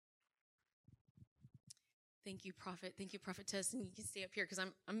Thank you, Prophet. Thank you, Prophetess. And you can stay up here because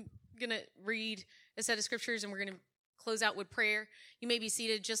I'm going to read a set of scriptures and we're going to close out with prayer. You may be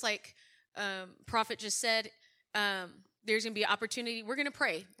seated just like Prophet just said. There's going to be an opportunity. We're going to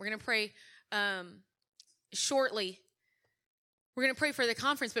pray. We're going to pray shortly. We're going to pray for the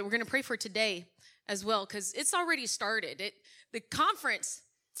conference, but we're going to pray for today as well because it's already started. The conference,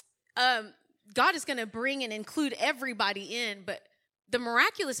 God is going to bring and include everybody in, but the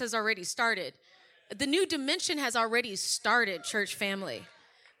miraculous has already started. The new dimension has already started, church family.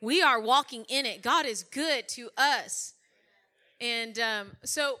 We are walking in it. God is good to us. And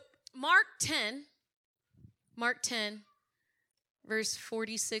so Mark 10, verse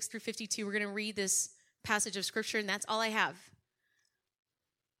 46 through 52, we're going to read this passage of scripture, and that's all I have.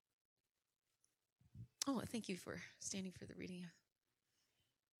 Oh, thank you for standing for the reading.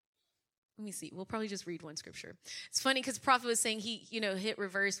 Let me see. We'll probably just read one scripture. It's funny because the prophet was saying he, hit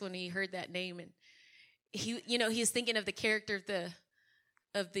reverse when he heard that name, and he's thinking of the character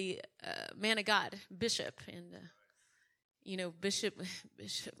of the man of God, Bishop, and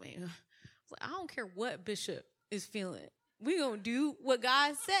Bishop, man. I don't care what Bishop is feeling. We gonna do what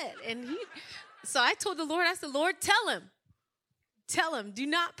God said, so I told the Lord, I said, Lord, tell him, do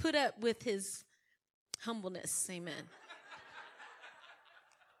not put up with his humbleness. Amen.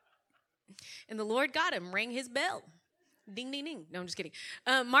 And the Lord got him, rang his bell. Ding, ding, ding. No, I'm just kidding.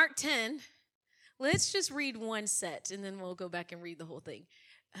 Mark 10. Let's just read one set, and then we'll go back and read the whole thing.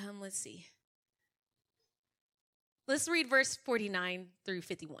 Let's see. Let's read verse 49 through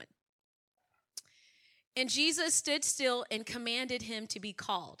 51. And Jesus stood still and commanded him to be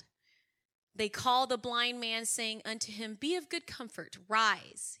called. They called the blind man, saying unto him, Be of good comfort,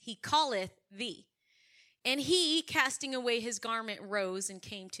 rise, he calleth thee. And he, casting away his garment, rose and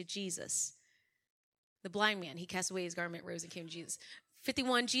came to Jesus. The blind man, he cast away his garment, rose and came to Jesus.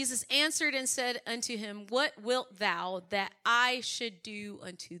 51, Jesus answered and said unto him, What wilt thou that I should do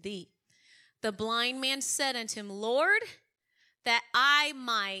unto thee? The blind man said unto him, Lord, that I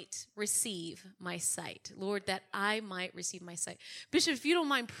might receive my sight. Lord, that I might receive my sight. Bishop, if you don't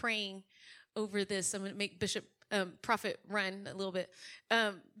mind praying over this, I'm going to make Bishop, Prophet run a little bit.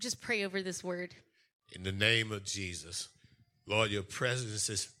 Just pray over this word. In the name of Jesus, Lord, your presence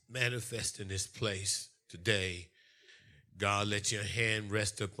is manifest in this place today. God, let your hand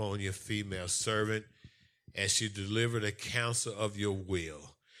rest upon your female servant as she deliver the counsel of your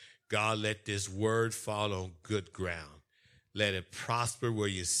will. God, let this word fall on good ground. Let it prosper where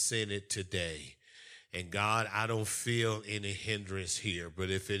you send it today. And God, I don't feel any hindrance here, but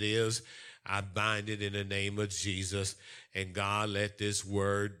if it is, I bind it in the name of Jesus. And God, let this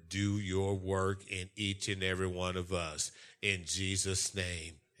word do your work in each and every one of us. In Jesus'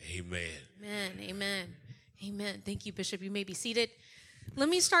 name, amen. Amen, amen, amen. Thank you, Bishop. You may be seated. Let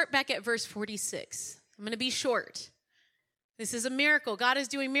me start back at verse 46. I'm going to be short. This is a miracle. God is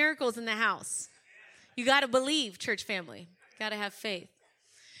doing miracles in the house. You got to believe, church family. Got to have faith.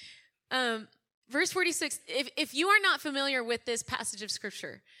 Verse 46, if you are not familiar with this passage of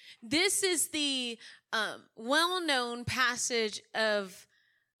scripture, this is the well-known passage of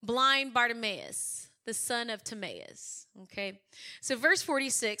blind Bartimaeus, the son of Timaeus, okay? So verse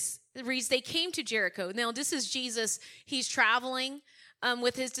 46 reads, they came to Jericho. Now, this is Jesus. He's traveling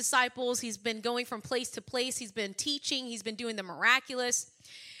with his disciples. He's been going from place to place. He's been teaching. He's been doing the miraculous.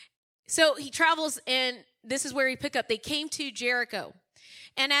 So he travels, and this is where he pick up. They came to Jericho.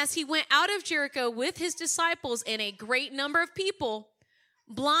 And as he went out of Jericho with his disciples and a great number of people,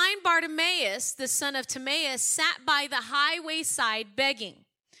 blind Bartimaeus, the son of Timaeus, sat by the highway side begging.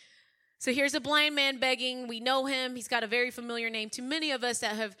 So here's a blind man begging. We know him. He's got a very familiar name to many of us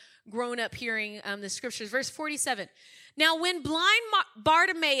that have grown up hearing the scriptures. Verse 47. Now, when blind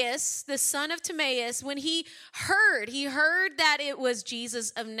Bartimaeus, the son of Timaeus, when he heard that it was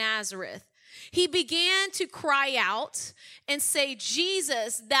Jesus of Nazareth, he began to cry out and say,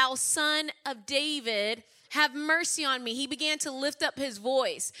 Jesus, thou son of David, have mercy on me. He began to lift up his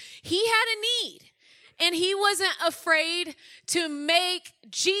voice. He had a need, and he wasn't afraid to make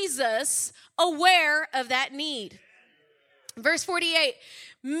Jesus aware of that need. Verse 48,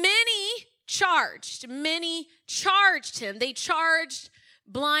 many charged him. They charged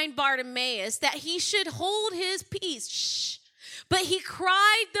blind Bartimaeus that he should hold his peace. Shh. But he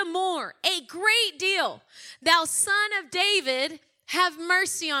cried the more, a great deal, thou son of David, have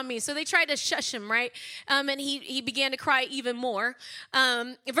mercy on me. So they tried to shush him, right? And he began to cry even more.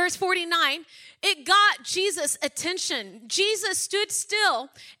 Verse 49, it got Jesus' attention. Jesus stood still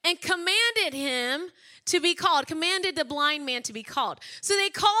and commanded him to be called, commanded the blind man to be called. So they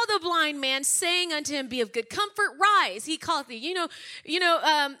called the blind man, saying unto him, be of good comfort, rise. He called thee.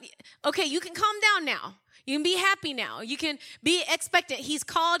 Okay, you can calm down now. You can be happy now. You can be expectant. He's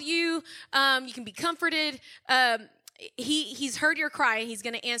called you. You can be comforted. He's heard your cry. He's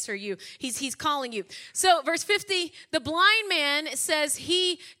going to answer you. He's calling you. So verse 50, the blind man says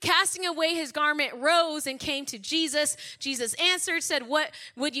he, casting away his garment, rose and came to Jesus. Jesus answered, said, what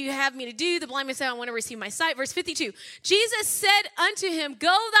would you have me to do? The blind man said, I want to receive my sight. Verse 52, Jesus said unto him,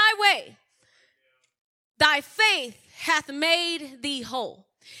 go thy way. Thy faith hath made thee whole.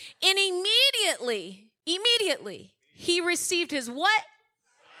 And immediately, he received his what?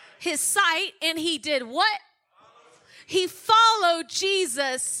 His sight. And he did what? He followed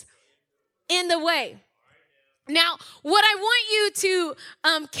Jesus in the way. Now, what I want you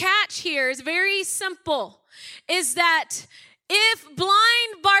to catch here is very simple, is that if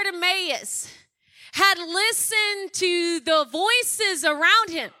blind Bartimaeus had listened to the voices around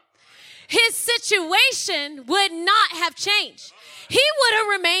him, his situation would not have changed. He would have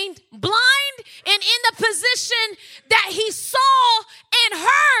remained blind and in the position that he saw and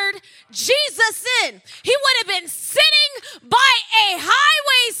heard Jesus in. He would have been sitting by a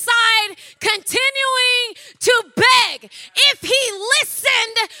highway side continuing to beg. If he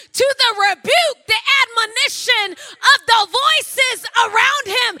listened to the rebuke, the admonition of the voices around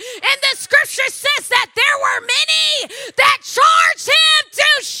him. And the scripture says that there were many that charged him to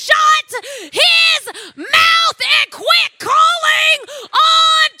shut his mouth and quit calling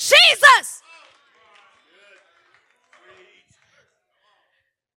on Jesus.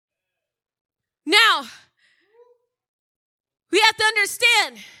 Now, we have to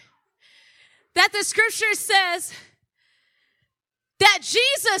understand that the scripture says that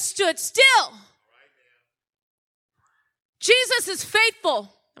Jesus stood still. Jesus is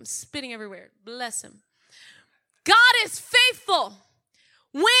faithful. I'm spitting everywhere. Bless him. God is faithful.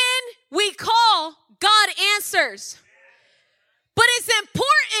 When we call, God answers. But it's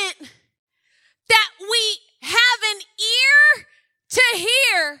important that we have an ear to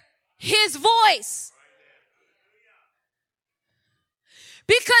hear his voice.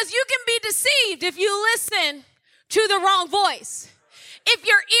 Because you can be deceived if you listen to the wrong voice. If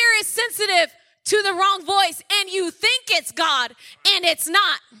your ear is sensitive to the wrong voice and you think it's God and it's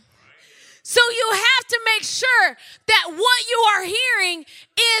not. So you have to make sure that what you are hearing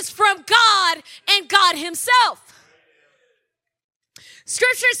is from God and God himself.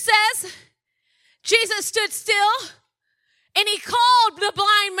 Scripture says Jesus stood still and he called the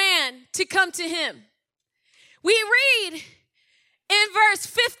blind man to come to him. We read in verse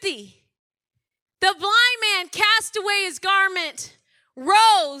 50, the blind man cast away his garment,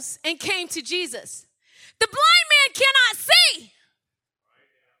 rose, and came to Jesus. The blind man cannot see.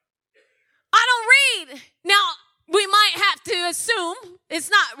 I don't read. Now, we might have to assume, it's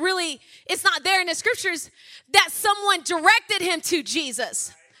not there in the scriptures, that someone directed him to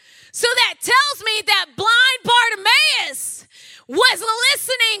Jesus. So that tells me that blind Bartimaeus was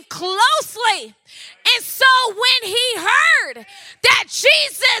listening closely. And so when he heard that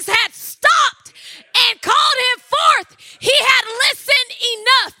Jesus had stopped and called him forth, he had listened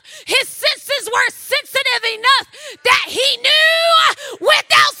enough. His senses were sensitive enough that he knew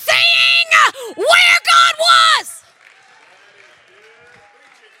without seeing where God was.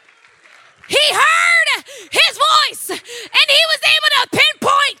 He heard his voice and he was able to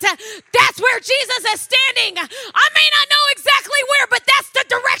pinpoint that's where Jesus is standing. I may not know exactly where, but that's the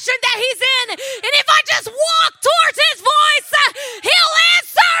direction that he's in. And if I just walk towards his voice, he'll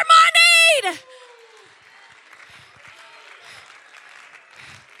answer my need.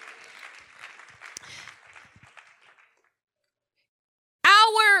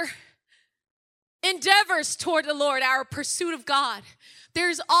 Our endeavors toward the Lord, our pursuit of God,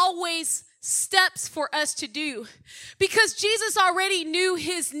 there's always steps for us to do because Jesus already knew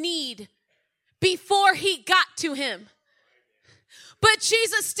his need before he got to him. But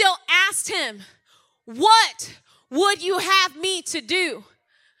Jesus still asked him, what would you have me to do?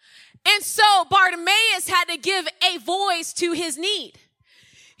 And so Bartimaeus had to give a voice to his need.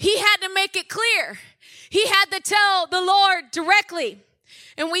 He had to make it clear. He had to tell the Lord directly.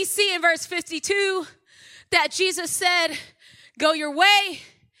 And we see in verse 52 that Jesus said, go your way.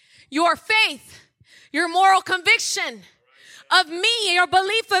 Your faith, your moral conviction of me, your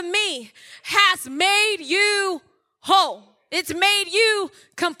belief of me has made you whole. It's made you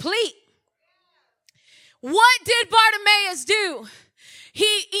complete. What did Bartimaeus do?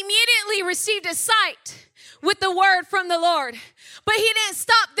 He immediately received a sight with the word from the Lord. But he didn't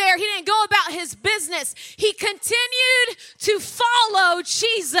stop there. He didn't go about his business. He continued to follow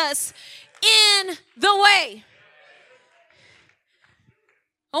Jesus in the way.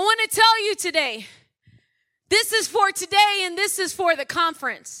 I want to tell you today, this is for today and this is for the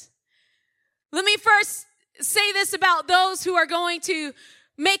conference. Let me first say this about those who are going to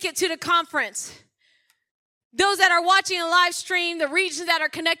make it to the conference. Those that are watching a live stream, the regions that are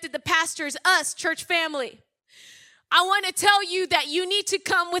connected, the pastors, us, church family. I want to tell you that you need to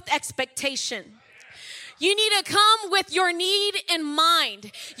come with expectation. You need to come with your need in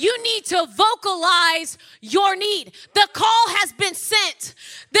mind. You need to vocalize your need. The call has been sent.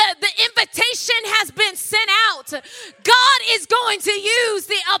 The invitation has been sent out. God is going to use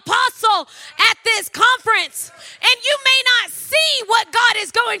the apostle at this conference. And you may not see what God is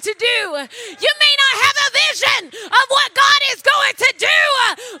going to do. You may not have a vision of what God is going to do.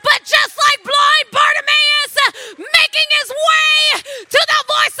 But just like blind Bartimaeus making his way to the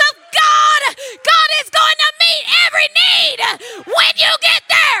voice of God, God is going to meet every need when you get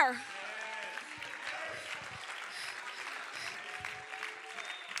there.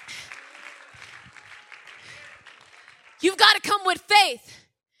 You've got to come with faith.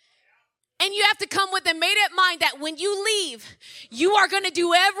 And you have to come with a made-up mind that when you leave, you are going to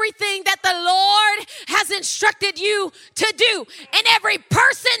do everything that the Lord has instructed you to do. And every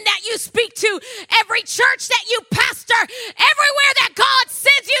person that you speak to, every church that you pastor, everywhere that God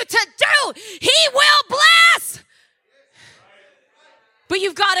sends you to do, He will bless. But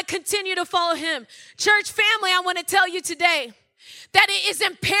you've got to continue to follow Him. Church family, I want to tell you today that it is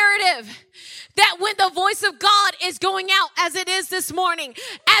imperative that when the voice of God is going out, as it is this morning,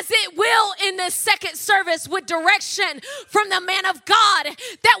 as it will in this second service with direction from the man of God,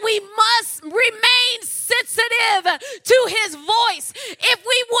 that we must remain sensitive to His voice. If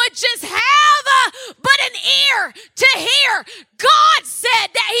we would just have but an ear to hear, God said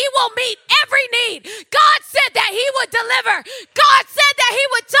that He will meet every need. God said that He would deliver. God said that He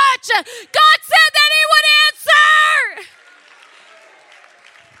would touch. God said that He would answer.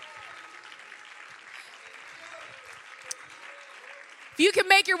 You can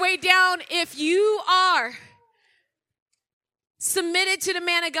make your way down if you are submitted to the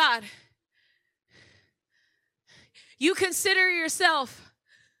man of God. You consider yourself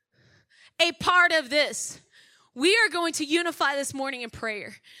a part of this. We are going to unify this morning in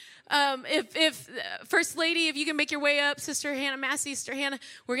prayer. If First Lady, if you can make your way up, Sister Hannah Massey, Sister Hannah,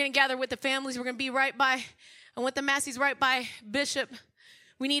 we're going to gather with the families. We're going to be right by, and with the Masseys right by Bishop.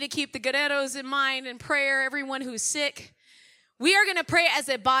 We need to keep the Guerreros in mind in prayer, everyone who's sick. We are going to pray as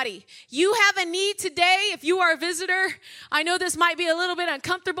a body. You have a need today. If you are a visitor, I know this might be a little bit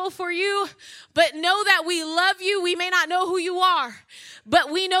uncomfortable for you, but know that we love you. We may not know who you are, but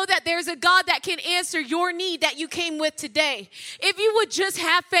we know that there's a God that can answer your need that you came with today. If you would just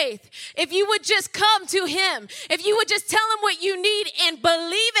have faith, if you would just come to Him, if you would just tell Him what you need and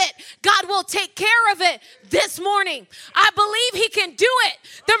believe it, God will take care of it this morning. I believe He can do it.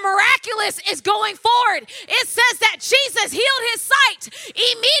 The miraculous is going forward. It says that Jesus healed his sight.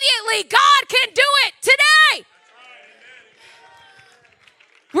 Immediately, God can do it today.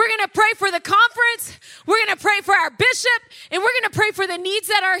 We're going to pray for the conference. We're going to pray for our bishop. And we're going to pray for the needs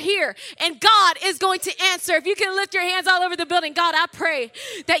that are here. And God is going to answer. If you can lift your hands all over the building, God, I pray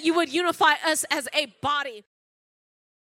that you would unify us as a body.